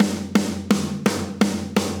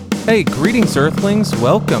Hey, greetings, Earthlings.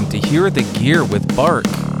 Welcome to Hear the Gear with Bark.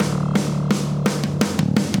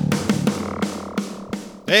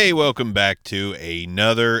 Hey, welcome back to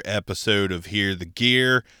another episode of Hear the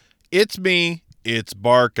Gear. It's me, it's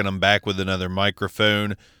Bark, and I'm back with another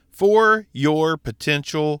microphone for your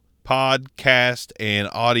potential podcast and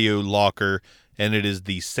audio locker, and it is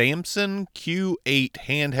the Samson Q8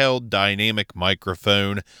 handheld dynamic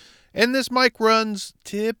microphone. And this mic runs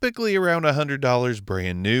typically around $100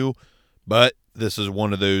 brand new, but this is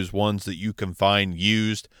one of those ones that you can find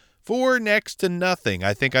used for next to nothing.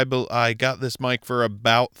 I think I got this mic for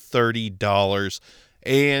about $30,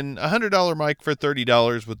 and a $100 mic for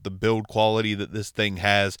 $30 with the build quality that this thing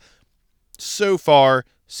has so far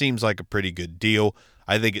seems like a pretty good deal.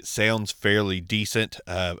 I think it sounds fairly decent,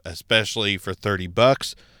 especially for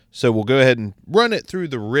 $30. So we'll go ahead and run it through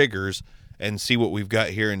the rigors and see what we've got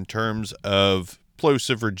here in terms of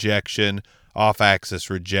plosive rejection, off-axis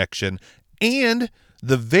rejection, and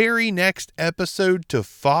the very next episode to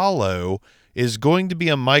follow is going to be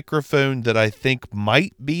a microphone that I think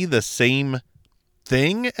might be the same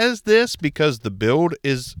thing as this because the build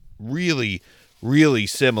is really, really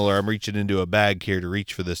similar. I'm reaching into a bag here to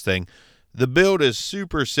reach for this thing. The build is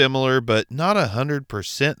super similar, but not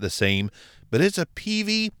 100% the same, but it's a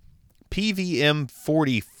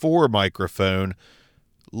PVM44 microphone.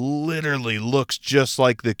 Literally looks just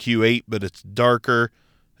like the Q8, but it's darker.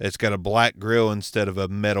 It's got a black grill instead of a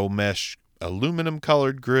metal mesh aluminum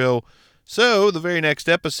colored grill. So the very next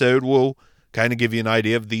episode will kind of give you an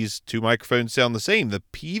idea if these two microphones sound the same. The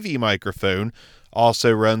PV microphone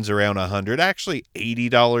also runs around $100, actually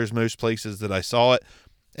 $80 most places that I saw it.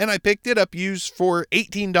 And I picked it up used for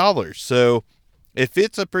 $18. So if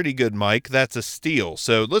it's a pretty good mic, that's a steal.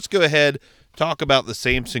 So let's go ahead, talk about the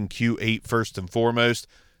Samson Q8 first and foremost.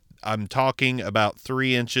 I'm talking about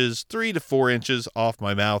 3 to 4 inches off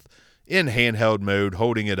my mouth in handheld mode,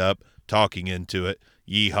 holding it up, talking into it.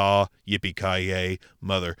 Yeehaw, yippee-ki-yay,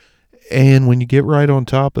 mother. And when you get right on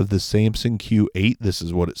top of the Samson Q8, this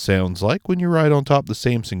is what it sounds like when you're right on top of the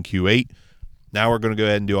Samson Q8. Now we're going to go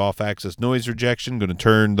ahead and do off-axis noise rejection. Going to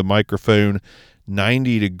turn the microphone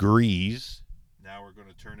 90 degrees. Now we're going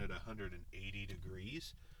to turn it 180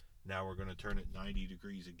 degrees. Now we're going to turn it 90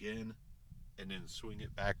 degrees again, and then swing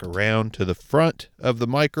it back around to the front of the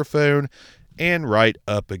microphone and right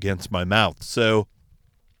up against my mouth. So,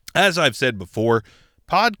 as I've said before,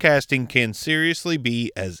 podcasting can seriously be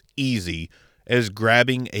as easy as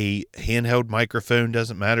grabbing a handheld microphone.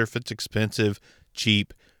 Doesn't matter if it's expensive,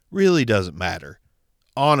 cheap, really doesn't matter.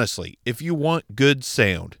 Honestly, if you want good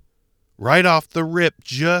sound, right off the rip,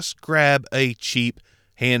 just grab a cheap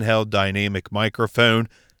handheld dynamic microphone.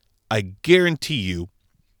 I guarantee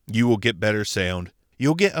you will get better sound.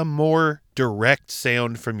 You'll get a more direct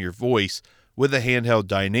sound from your voice with a handheld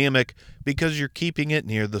dynamic because you're keeping it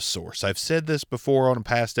near the source. I've said this before on a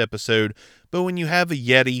past episode, but when you have a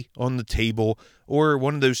Yeti on the table or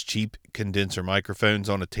one of those cheap condenser microphones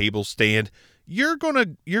on a table stand, you're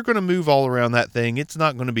going to move all around that thing. It's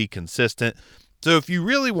not going to be consistent. So if you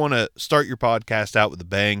really want to start your podcast out with a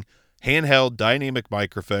bang, handheld dynamic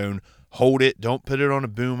microphone, hold it, don't put it on a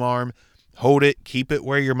boom arm. Hold it, keep it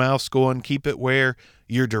where your mouth's going, keep it where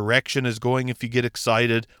your direction is going if you get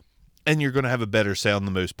excited, and you're going to have a better sound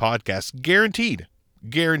than most podcasts. Guaranteed.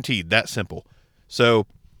 Guaranteed. That simple. So,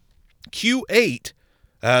 Q8,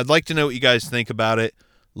 I'd like to know what you guys think about it.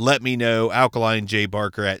 Let me know,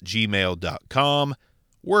 alkalinejbarker@gmail.com.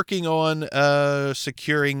 Working on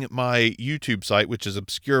securing my YouTube site, which is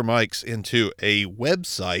Obscure Mics, into a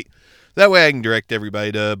website. That way I can direct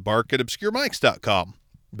everybody to bark@obscuremics.com.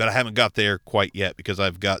 But I haven't got there quite yet because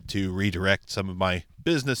I've got to redirect some of my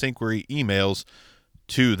business inquiry emails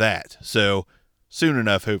to that. So soon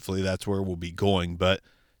enough, hopefully that's where we'll be going. But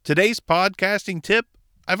today's podcasting tip,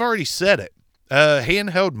 I've already said it.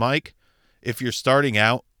 Handheld mic, if you're starting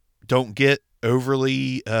out, don't get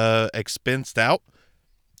overly expensed out.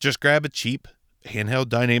 Just grab a cheap handheld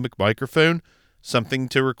dynamic microphone, something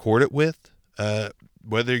to record it with. Let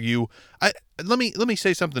me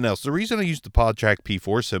say something else. The reason I use the PodTrack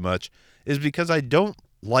P4 so much is because I don't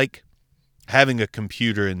like having a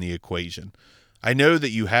computer in the equation. I know that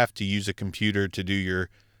you have to use a computer to do your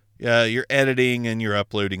editing and your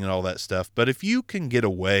uploading and all that stuff, but if you can get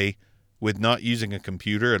away with not using a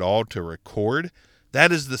computer at all to record,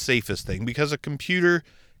 that is the safest thing because a computer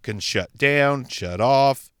can shut down, shut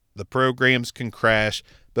off, the programs can crash,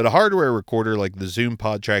 but a hardware recorder like the Zoom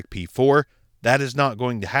PodTrack P4, that is not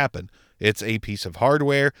going to happen. It's a piece of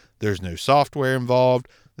hardware. There's no software involved.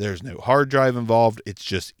 There's no hard drive involved. It's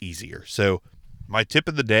just easier. So my tip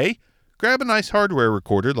of the day, grab a nice hardware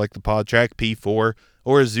recorder like the PodTrack P4.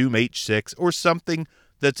 or a Zoom H6 or something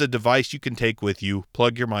that's a device you can take with you,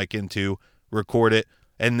 plug your mic into, record it,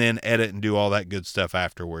 and then edit and do all that good stuff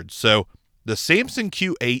afterwards. So the Samson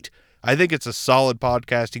Q8, I think it's a solid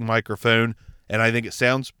podcasting microphone, and I think it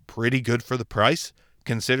sounds pretty good for the price,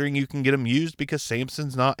 considering you can get them used because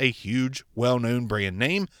Samson's not a huge, well-known brand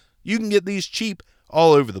name. You can get these cheap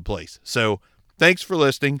all over the place. So thanks for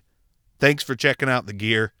listening. Thanks for checking out the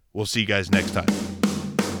gear. We'll see you guys next time.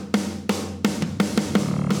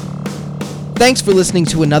 Thanks for listening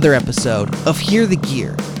to another episode of Hear the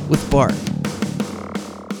Gear with Bart.